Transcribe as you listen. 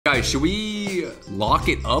Guys, should we lock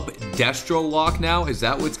it up? Destro lock now? Is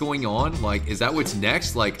that what's going on? Like, is that what's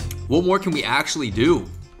next? Like, what more can we actually do?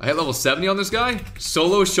 I hit level 70 on this guy.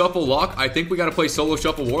 Solo shuffle lock. I think we gotta play solo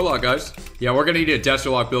shuffle warlock, guys. Yeah, we're gonna need a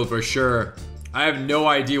Destro lock build for sure. I have no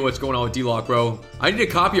idea what's going on with D-Lock, bro. I need to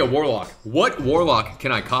copy a Warlock. What Warlock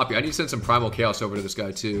can I copy? I need to send some Primal Chaos over to this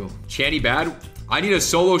guy, too. Channy bad? I need a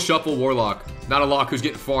solo shuffle Warlock. Not a lock who's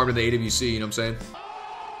getting farmed in the AWC, you know what I'm saying?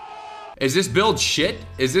 Is this build shit?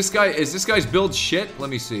 Is this guy's build shit?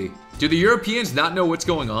 Let me see. Do the Europeans not know what's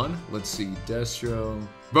going on? Let's see, Destro.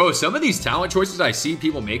 Bro, some of these talent choices I see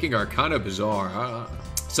people making are kind of bizarre.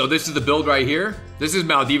 So this is the build right here. This is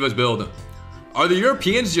Maldiva's build. Are the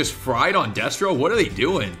Europeans just fried on Destro? What are they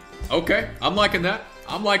doing? Okay, I'm liking that.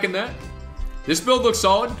 I'm liking that. This build looks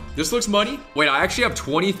solid. This looks money. Wait, I actually have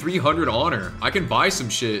 2,300 honor. I can buy some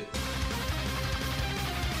shit.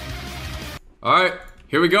 All right,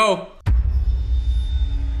 here we go.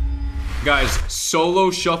 Guys,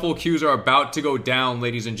 solo shuffle queues are about to go down,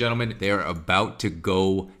 ladies and gentlemen. They are about to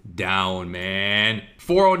go down, man.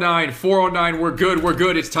 409, 409, we're good, we're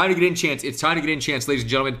good. It's time to get in chance. It's time to get in chance, ladies and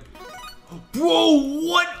gentlemen. Bro,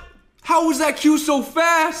 what? How was that queue so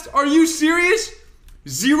fast? Are you serious?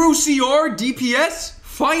 0 CR DPS?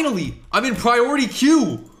 Finally, I'm in priority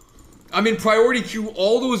queue. I'm in priority queue.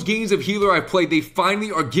 All those games of healer I've played, they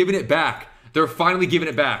finally are giving it back. They're finally giving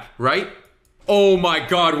it back, right? Oh my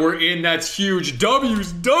God, we're in. That's huge.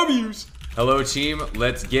 W's, W's. Hello, team.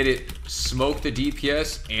 Let's get it. Smoke the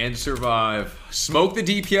DPS and survive. Smoke the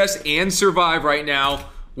DPS and survive right now.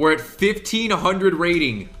 We're at 1,500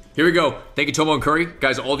 rating. Here we go. Thank you, Tomo and Curry.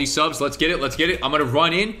 Guys, all these subs, let's get it, let's get it. I'm gonna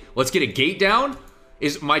run in. Let's get a gate down.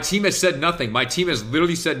 My team has said nothing. My team has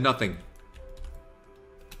literally said nothing.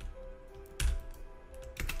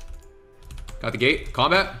 Got the gate.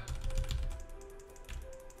 Combat.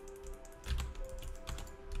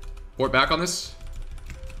 Port back on this.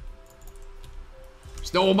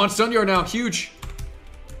 No, I'm on stun yard now. Huge.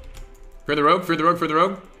 Fear the rogue, fear the rogue, fear the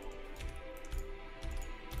rogue.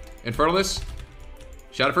 Infernal this.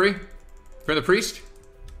 Shadow Free. Fear the priest.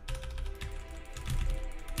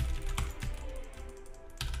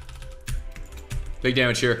 Big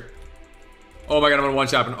damage here. Oh my God, I'm gonna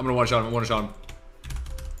one-shot him. I'm gonna one-shot him. I'm gonna one-shot him.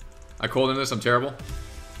 I cold in this. I'm terrible.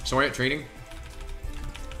 Sorry, training.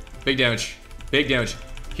 Big damage. Big damage.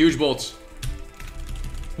 Huge bolts.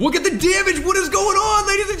 Look at the damage. What is going on,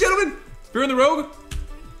 ladies and gentlemen? Fear in the rogue.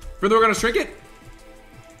 Fear the rogue on a trinket.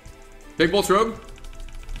 Big bolts rogue.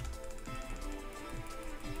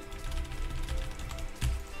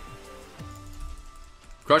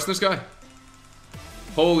 Crush this guy.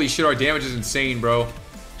 Holy shit, our damage is insane, bro.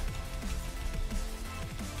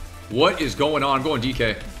 What is going on? I'm going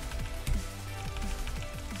DK.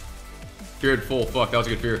 Fear at full. Fuck, that was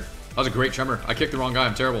a good fear. That was a great tremor. I kicked the wrong guy.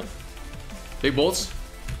 I'm terrible. Big bolts.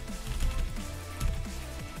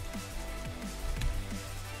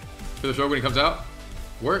 For this rogue when he comes out.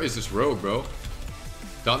 Where is this rogue, bro?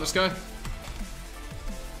 Down this guy.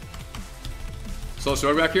 Slow this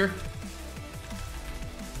rogue back here.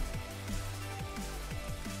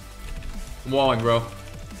 I'm walling, bro.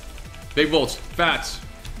 Big bolts. Fats.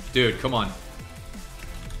 Dude, come on.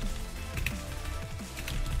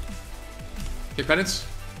 Kick penance.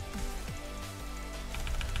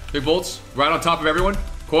 Big bolts. Right on top of everyone.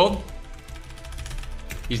 Coiled.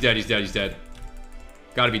 He's dead, he's dead, he's dead.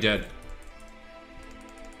 Gotta be dead.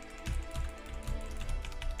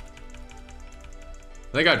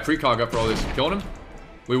 I think I had precog up for all this. Killing him?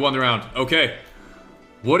 We won the round. Okay.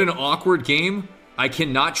 What an awkward game. I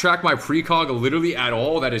cannot track my precog literally at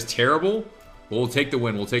all. That is terrible. But we'll take the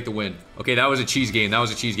win. We'll take the win. Okay, that was a cheese game. That was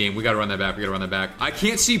a cheese game. We gotta run that back. We gotta run that back. I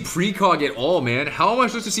can't see precog at all, man. How am I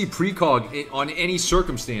supposed to see precog on any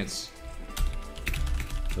circumstance?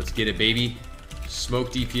 Let's get it, baby.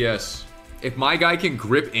 Smoke DPS. If my guy can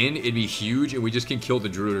grip in, it'd be huge, and we just can kill the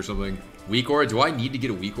druid or something. Weak aura. Do I need to get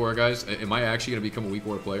a weak aura, guys? Am I actually gonna become a weak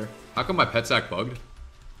aura player? How come my pet sack bugged?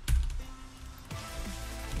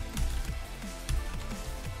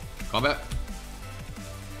 Combat.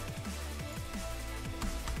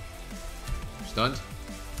 Stunned.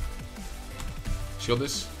 Shield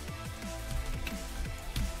this.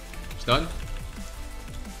 Stunned.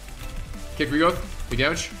 Kick regrowth. Big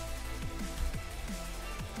damage.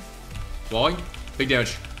 Swallowing. Big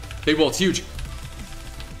damage. Big bolts. Huge.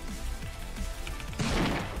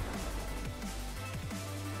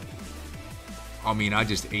 I mean, I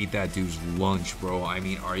just ate that dude's lunch, bro. I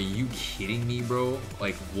mean, are you kidding me, bro?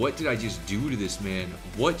 Like, what did I just do to this man?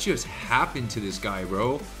 What just happened to this guy,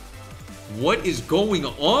 bro? What is going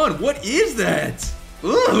on? What is that?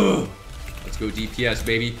 Ugh. Let's go DPS,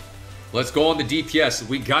 baby. Let's go on the DPS.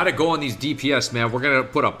 We gotta go on these DPS, man. We're gonna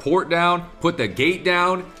put a port down, put the gate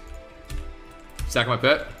down. Stack my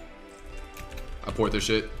pet. I port this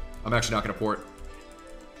shit. I'm actually not gonna port.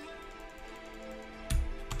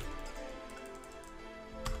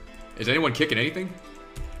 Is anyone kicking anything?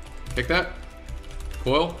 Kick that.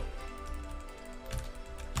 Coil.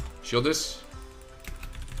 Shield this.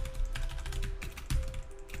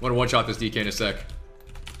 I'm gonna one-shot this DK in a sec.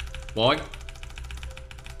 Walling.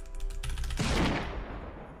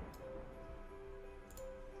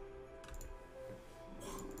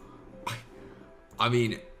 I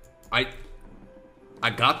mean, I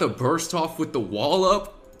got the burst off with the wall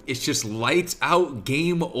up. It's just lights out,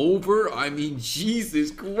 game over. I mean,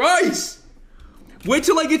 Jesus Christ. Wait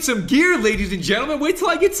till I get some gear, ladies and gentlemen. Wait till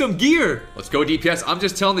I get some gear. Let's go DPS. I'm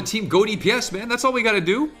just telling the team, go DPS, man. That's all we gotta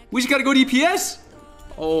do. We just gotta go DPS.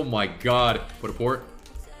 Oh my God. Put a port.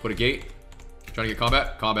 Put a gate. Trying to get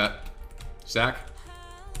combat. Combat. Sack.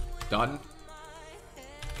 Dotting.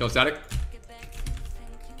 Kill static.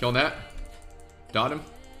 Killing that. Dot him.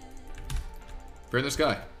 Burn this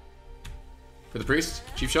guy. For the priest.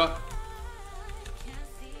 Cheap shot.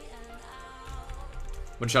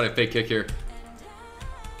 One shot at fake kick here.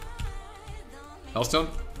 Hellstone.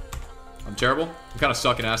 I'm terrible. I'm kind of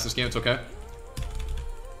sucking ass this game. It's okay.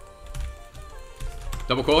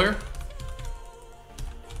 Double coil here.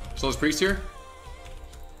 Slow his priest here.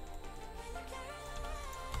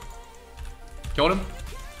 Killed him.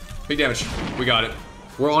 Big damage. We got it.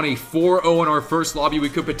 We're on a 4-0 in our first lobby. We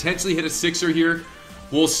could potentially hit a 6er here.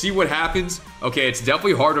 We'll see what happens. Okay, it's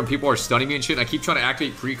definitely hard when people are stunning me and shit. And I keep trying to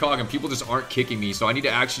activate precog and people just aren't kicking me. So I need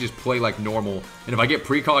to actually just play like normal. And if I get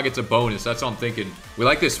precog, it's a bonus. That's what I'm thinking. We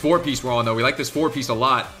like this 4-piece we're on though. We like this 4-piece a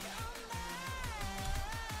lot.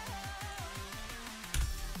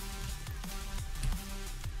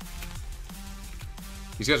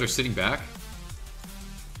 These guys are sitting back.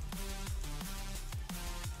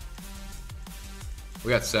 We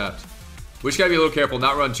got sapped. We just gotta be a little careful,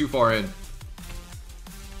 not run too far in.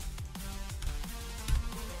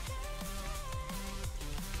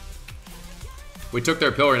 We took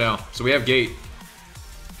their pillar now, so we have gate.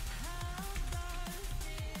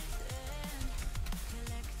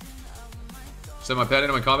 Send my pet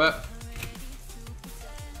into my combat.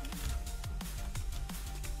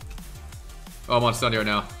 Oh, I'm on stun here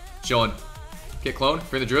now. Chilling. Get clone.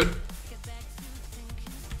 Bring the druid.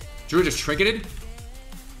 Druid just trinketed.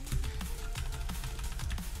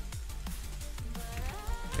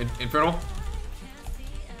 Infernal.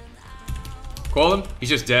 Call him. He's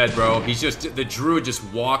just dead, bro. He's just, the druid just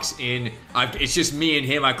walks in. It's just me and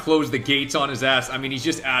him. I close the gates on his ass. I mean, he's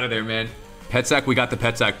just out of there, man. Pet sack, we got the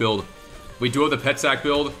pet sack build. We do have the pet sack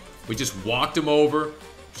build. We just walked him over.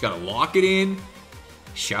 Just gotta lock it in.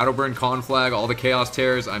 Shadowburn conflag, all the chaos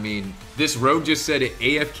tears. I mean, this rogue just said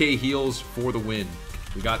AFK heals for the win.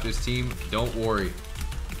 We got this team. Don't worry.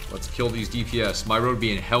 Let's kill these DPS. My road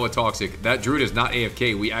being hella toxic. That druid is not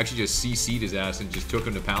AFK. We actually just CC'd his ass and just took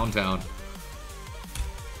him to Pound Town.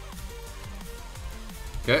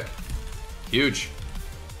 Okay. Huge.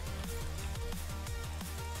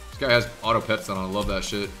 This guy has auto pets on. I love that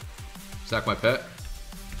shit. Sack my pet.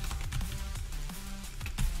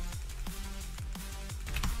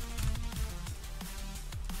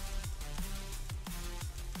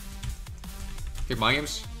 Kick my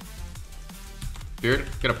games. Beard,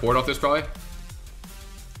 get a port off this probably.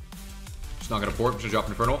 Just not gonna port, just drop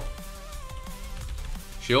an Infernal.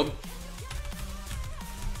 Shield.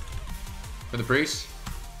 From the priest.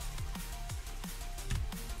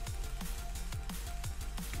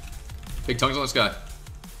 Big tongues on this guy.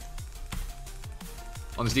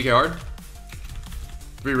 On this DK hard.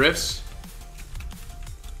 3 rifts.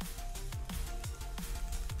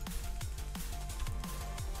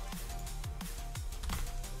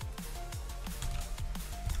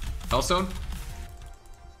 Hellstone.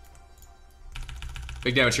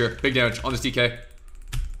 Big damage here. Big damage on this DK.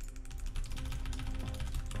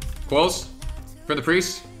 Coils. For the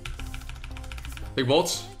priest. Big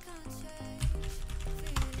bolts.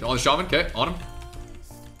 On the shaman. Okay, on him.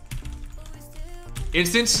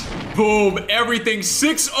 Instance. Boom. Everything.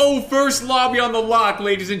 6-0 first lobby on the lock,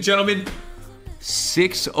 ladies and gentlemen.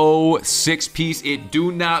 6-0, 6-piece. It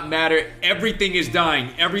do not matter. Everything is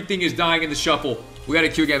dying. Everything is dying in the shuffle. We got a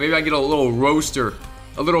Q again. Maybe I can get a little roaster.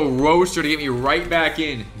 A little roaster to get me right back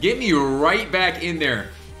in. Get me right back in there.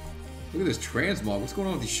 Look at this transmog. What's going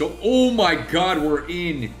on with these shoulders? Oh my god, we're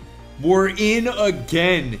in. We're in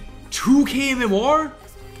again. 2K MMR?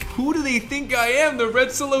 Who do they think I am? The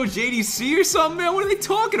Redsolojdc JDC or something, man? What are they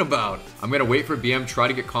talking about? I'm gonna wait for BM. Try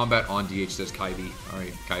to get combat on DH, says Kylie.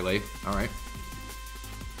 Alright, Kyle. Alright.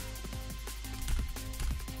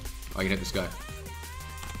 I can hit this guy.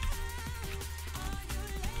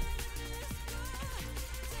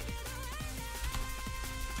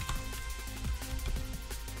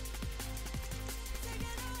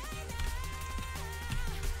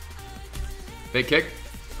 Fake kick.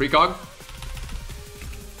 Precog.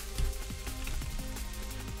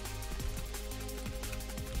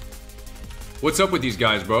 What's up with these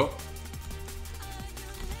guys, bro?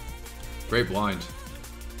 Great blind.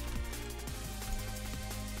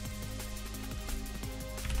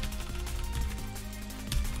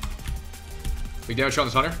 Big damage on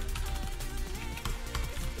this hunter.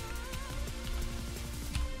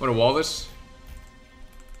 I'm gonna wall this.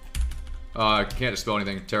 I can't dispel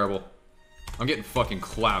anything. Terrible. I'm getting fucking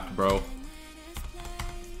clapped, bro.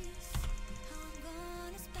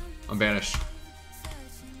 I'm banished.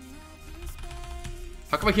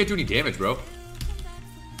 How come I can't do any damage, bro?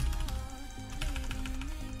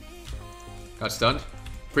 Got stunned.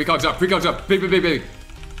 Precog's up. Precog's up. Big, big, big, big.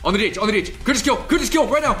 On the DH. On the DH. Could just kill. Could just kill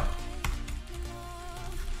right now.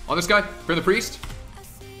 On this guy. From the priest.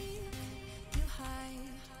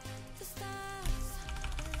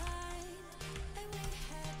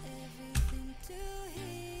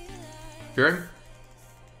 Fearing.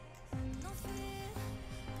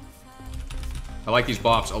 I like these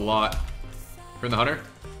bops a lot. From the hunter.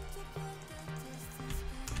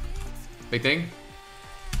 Big thing.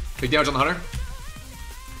 Big damage on the hunter.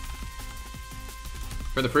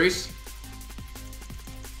 From the priest.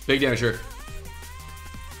 Big damage here.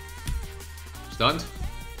 Stunned.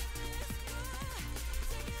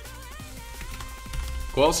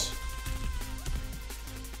 Quells.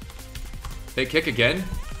 Big kick again.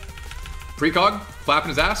 Precog. Flapping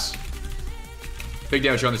his ass. Big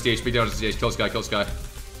damage here on this DH. Big damage on this DH. Kill this guy. Kill this guy.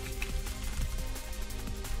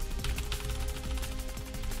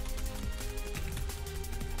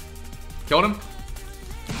 Killed him.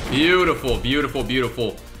 Beautiful, beautiful,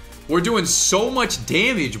 beautiful. We're doing so much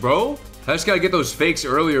damage, bro. I just gotta get those fakes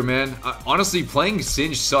earlier, man. Honestly, playing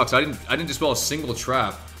Singe sucks. I didn't dispel a single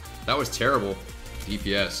trap. That was terrible.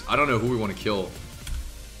 DPS. I don't know who we want to kill.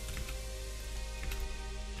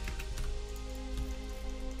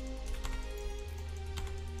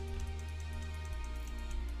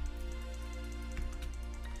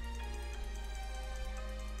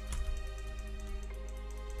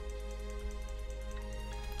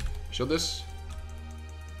 Shield this.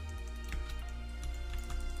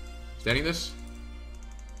 Standing this.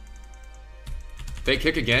 Fake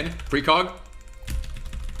kick again. Precog.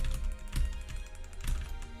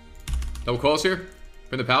 Double coils here.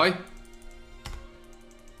 From the pally.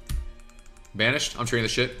 Banished. I'm trading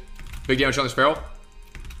this shit. Big damage on this feral.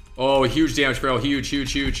 Oh, huge damage feral. Huge,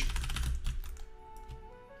 huge, huge.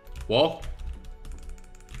 Wall.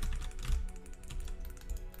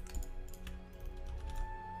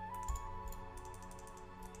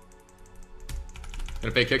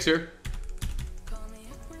 Gonna fake kicks here.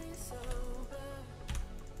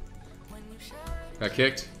 Got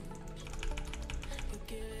kicked.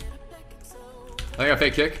 I think I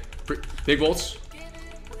fake kick. Big bolts.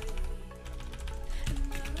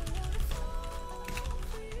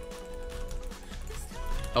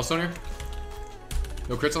 Hellstone here.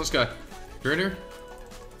 No crits on this guy. You're in here.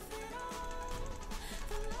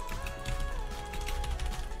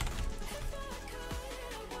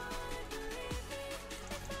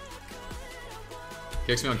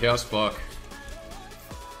 Kicks me on chaos. Fuck.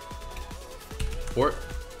 Port.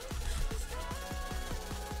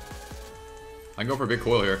 I can go for a big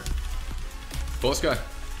coil here. Pull this guy.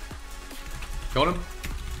 Killed him.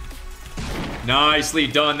 Nicely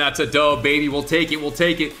done. That's a dub, baby. We'll take it. We'll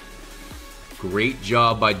take it. Great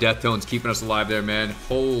job by Deathtones keeping us alive there, man.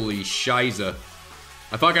 Holy shiza.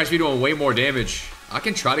 I thought I should be doing way more damage. I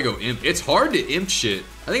can try to go imp. It's hard to imp shit.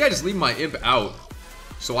 I think I just leave my imp out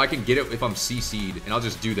so I can get it if I'm CC'd, and I'll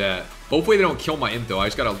just do that. Hopefully they don't kill my imp, though. I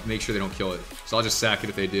just gotta make sure they don't kill it. So I'll just sack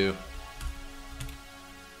it if they do.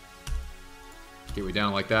 Get way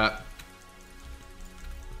down like that.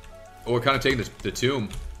 Oh, we're kind of taking the tomb.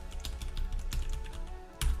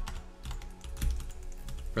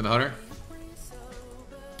 From the hunter.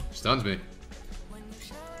 Stuns me.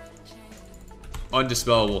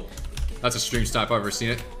 Undispellable. That's a stream snipe if I've ever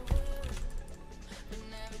seen it.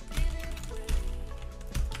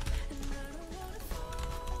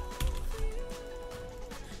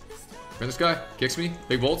 Bring this guy. Kicks me.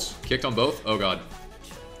 Big bolts. Kicked on both. Oh god.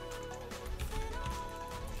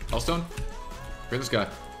 Hellstone. Bring this guy.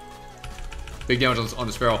 Big damage on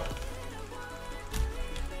this feral.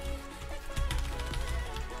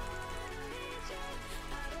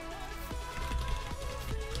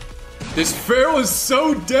 This feral is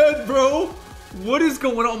so dead, bro. What is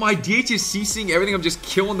going on? My DH is ceasing everything. I'm just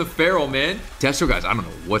killing the Pharaoh, man. Destro, guys, I don't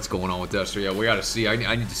know what's going on with Destro. Yeah, we gotta see.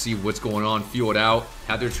 I need to see what's going on. Feel it out.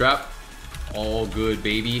 Had their trap. All good,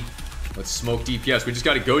 baby. Let's smoke DPS. We just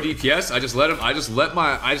gotta go DPS. I just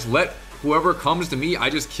let whoever comes to me, I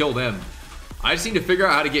just kill them. I just need to figure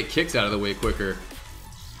out how to get kicks out of the way quicker.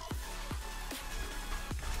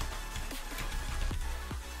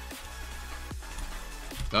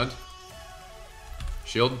 Stunned.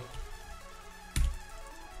 Shield.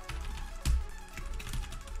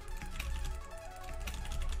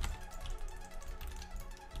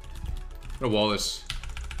 I'm gonna wall this.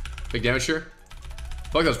 Big damage here. I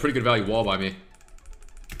feel like that was pretty good value wall by me.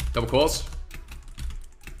 Double coils.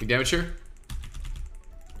 Big damage here.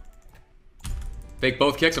 Fake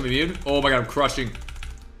both kicks. I'm immune. Oh my god, I'm crushing.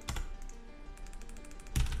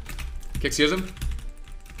 Kick seals him.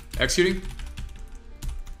 Executing.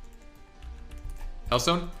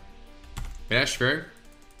 Hellstone. Vanish. Fair.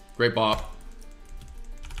 Great bop.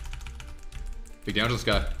 Big damage on this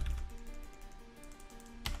guy.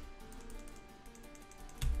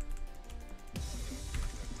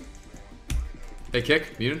 Hey,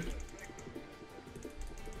 kick. Muted.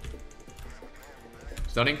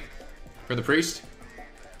 Stunning. For the priest.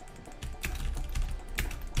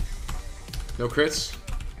 No crits.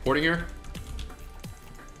 Porting here.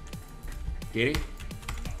 Gating.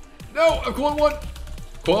 No! I'm coiling one!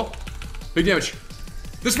 Coil. Big damage.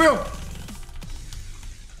 This Pharaoh!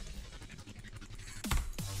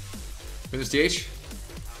 In this DH.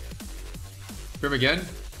 Grim again.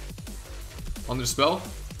 On the dispel.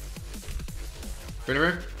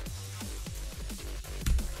 Here.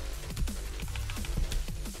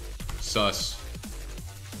 Sus.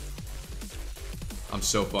 I'm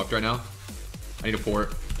so fucked right now. I need a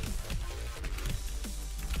port.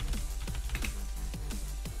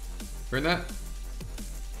 Burn that.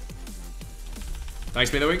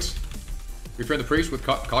 Nice melee wings. Refrain the priest with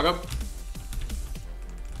cog up.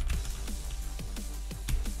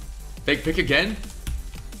 Fake pick again.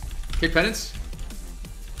 Kick penance.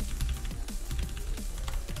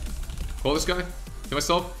 Call this guy. Kill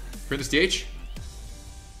myself. Burn this DH.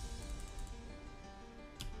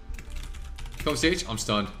 Kill the stage. I'm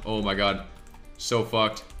stunned. Oh my god. So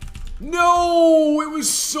fucked. No! It was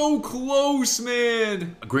so close,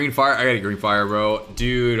 man! Green fire. I got a green fire, bro.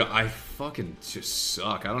 Dude, I fucking just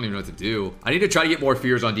suck. I don't even know what to do. I need to try to get more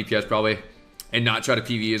fears on DPS, probably. And not try to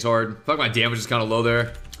PvE as hard. I feel like my damage is kind of low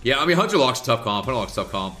there. Yeah, I mean, Hunter Lock's a tough comp. Hunter Lock's a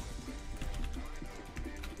tough comp.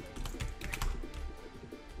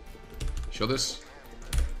 Show this.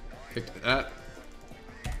 Kick that.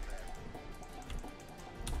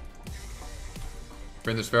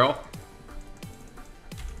 Bring this Pharaoh.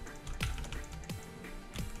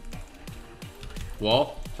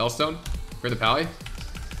 Wall. Hellstone. Bring the Pally.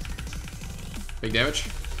 Big damage.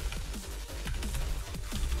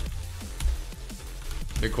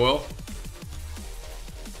 Big coil.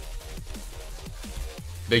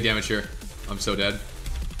 Big damage here. I'm so dead.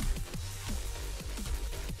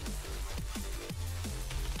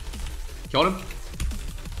 Killed him.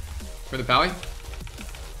 Bring the Pally.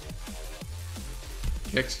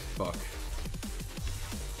 Kicked. Fuck.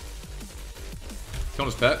 Killed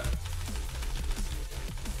his pet.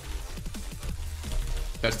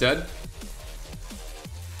 Pet's dead.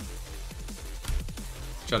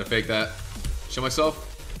 Try to fake that. Show myself.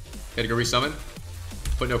 Had to go resummon.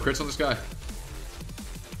 Put no crits on this guy.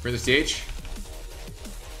 Bring this DH.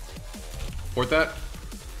 Port that.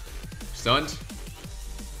 Stunned.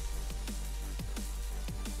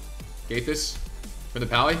 Gate this. Bring the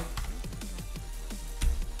Pally.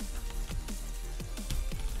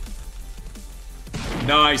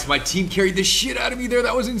 Nice. My team carried the shit out of me there.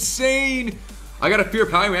 That was insane. I got a fear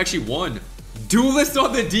Pally. We actually won. Duelist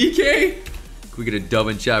on the DK. Can we get a dub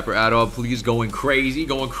in chat for add-on, please? Going crazy.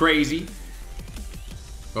 Going crazy.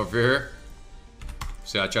 Go over here.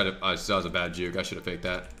 See, I tried to... that was a bad juke. I should have faked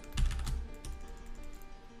that.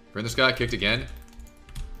 Bring this guy. Kicked again.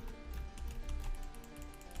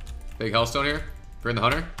 Big Hellstone here. Bring the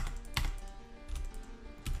Hunter.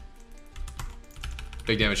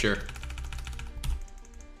 Big damage here.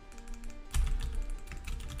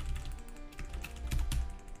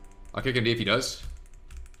 I'll kick him if he does.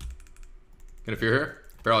 Gonna fear here.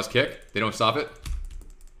 Barrel has kick. They don't stop it.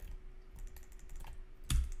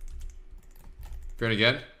 Fearing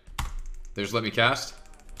again. They just let me cast.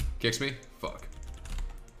 Kicks me. Fuck.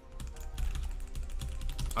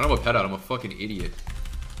 I don't have a pet out. I'm a fucking idiot.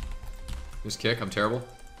 Just kick. I'm terrible.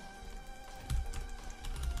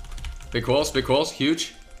 Big coils. Big coils.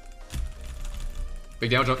 Huge.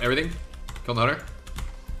 Big damage on everything. Kill the Hunter.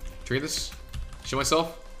 Tree this. Show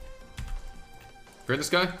myself. Crit this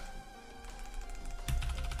guy.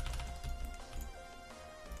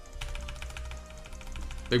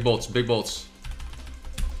 Big bolts, big bolts.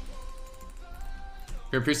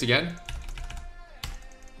 Grim Priest again.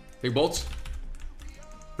 Big bolts.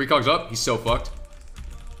 Precog's up. He's so fucked.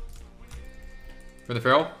 For the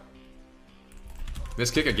Feral. Miss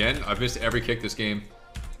kick again. I've missed every kick this game.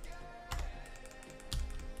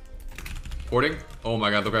 Porting. Oh my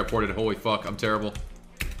god, look at I ported. Holy fuck, I'm terrible.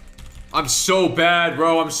 I'm so bad,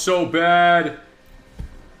 bro. I'm so bad.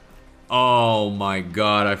 Oh my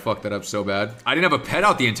god, I fucked that up so bad. I didn't have a pet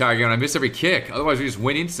out the entire game. I missed every kick. Otherwise, we just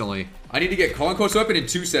win instantly. I need to get Conquest Weapon in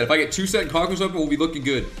 2 set. If I get 2 set and Conquest Weapon, we'll be looking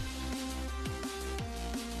good.